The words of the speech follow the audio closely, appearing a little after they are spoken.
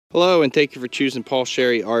Hello, and thank you for choosing Paul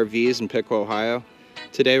Sherry RVs in Piqua, Ohio.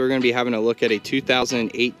 Today we're going to be having a look at a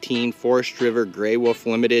 2018 Forest River Grey Wolf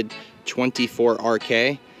Limited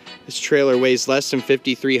 24RK. This trailer weighs less than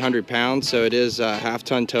 5,300 pounds, so it is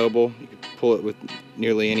half-ton towable. You can pull it with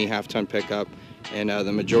nearly any half-ton pickup and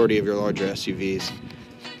the majority of your larger SUVs.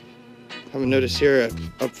 Have a notice here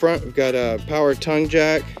up front, we've got a power tongue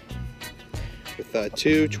jack with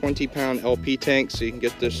two 20-pound LP tanks, so you can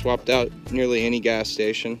get this swapped out nearly any gas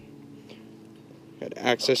station. Got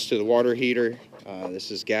access to the water heater. This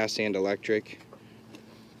is gas and electric.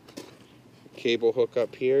 Cable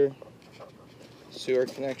hookup here. Sewer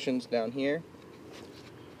connections down here.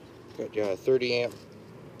 Got 30 amp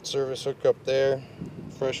service hookup there.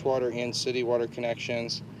 Freshwater and city water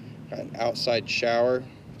connections. Got an outside shower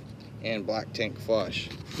and black tank flush.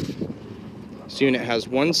 This unit has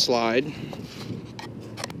one slide.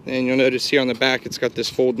 And you'll notice here on the back it's got this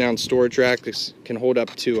fold down storage rack. This can hold up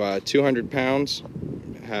to 200 pounds.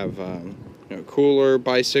 Have cooler,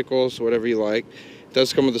 bicycles, whatever you like. It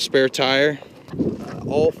does come with a spare tire.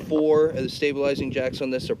 All four of the stabilizing jacks on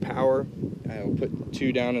this are power. I'll put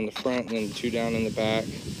two down in the front and then two down in the back.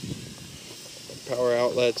 Power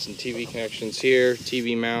outlets and TV connections here.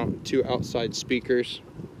 TV mount, two outside speakers.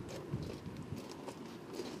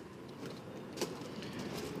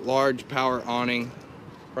 Large power awning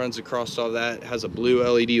runs across all that. It has a blue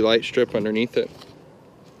LED light strip underneath it.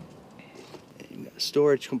 And you got a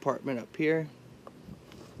storage compartment up here.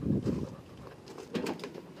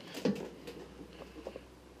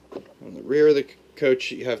 On the rear of the coach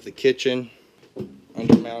you have the kitchen,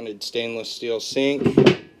 under-mounted stainless steel sink,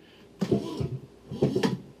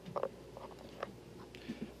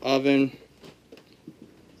 oven,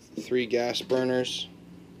 3 gas burners.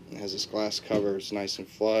 It has this glass cover, it's nice and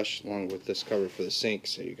flush, along with this cover for the sink,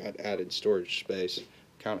 so you got added storage space,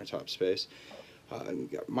 countertop space. You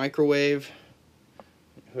got microwave,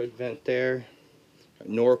 hood vent there,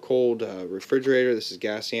 Norcold refrigerator. This is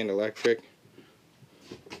gas and electric.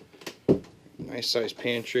 Nice sized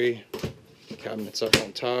pantry, cabinets up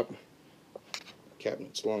on top,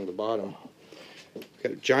 cabinets along the bottom.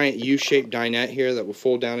 Got a giant U-shaped dinette here that will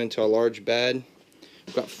fold down into a large bed.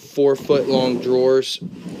 We've got 4-foot long drawers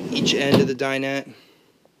each end of the dinette.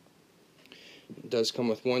 It does come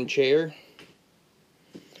with one chair.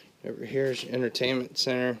 Over here is your entertainment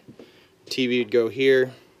center. TV would go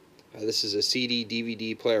here. This is a CD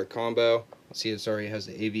DVD player combo. See, it already has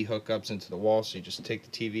the AV hookups into the wall, so you just take the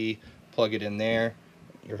TV, plug it in there,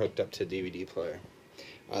 you're hooked up to a DVD player.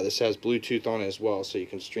 This has Bluetooth on it as well, so you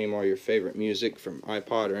can stream all your favorite music from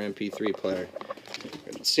iPod or MP3 player.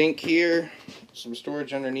 Got a sink here, some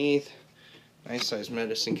storage underneath, nice size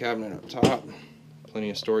medicine cabinet up top, plenty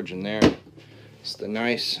of storage in there. It's the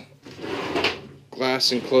nice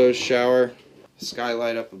glass enclosed shower,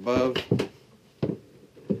 skylight up above.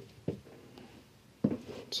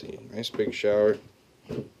 Let's see, nice big shower.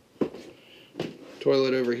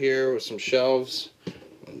 Toilet over here with some shelves.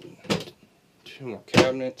 2 more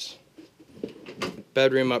cabinets.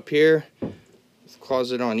 Bedroom up here with a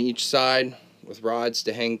closet on each side with rods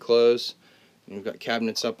to hang clothes. And we've got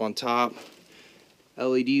cabinets up on top.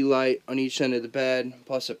 LED light on each end of the bed,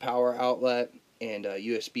 plus a power outlet and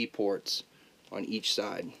USB ports on each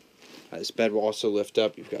side. This bed will also lift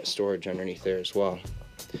up. You've got storage underneath there as well.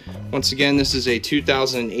 Once again, this is a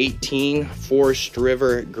 2018 Forest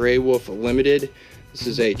River Grey Wolf Limited. This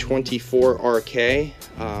is a 24RK.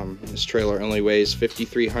 This trailer only weighs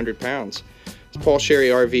 5,300 pounds. It's Paul Sherry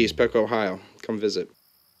RVs, Piqua, Ohio. Come visit.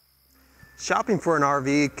 Shopping for an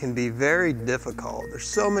RV can be very difficult. There's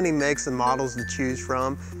so many makes and models to choose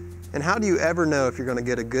from. And how do you ever know if you're going to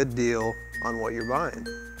get a good deal on what you're buying?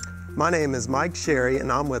 My name is Mike Sherry and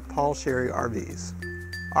I'm with Paul Sherry RVs.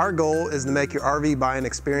 Our goal is to make your RV buying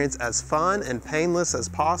experience as fun and painless as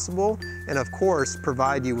possible, and of course,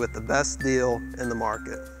 provide you with the best deal in the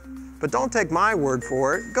market. But don't take my word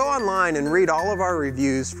for it. Go online and read all of our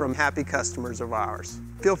reviews from happy customers of ours.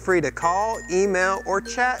 Feel free to call, email, or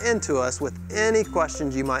chat into us with any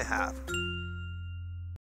questions you might have.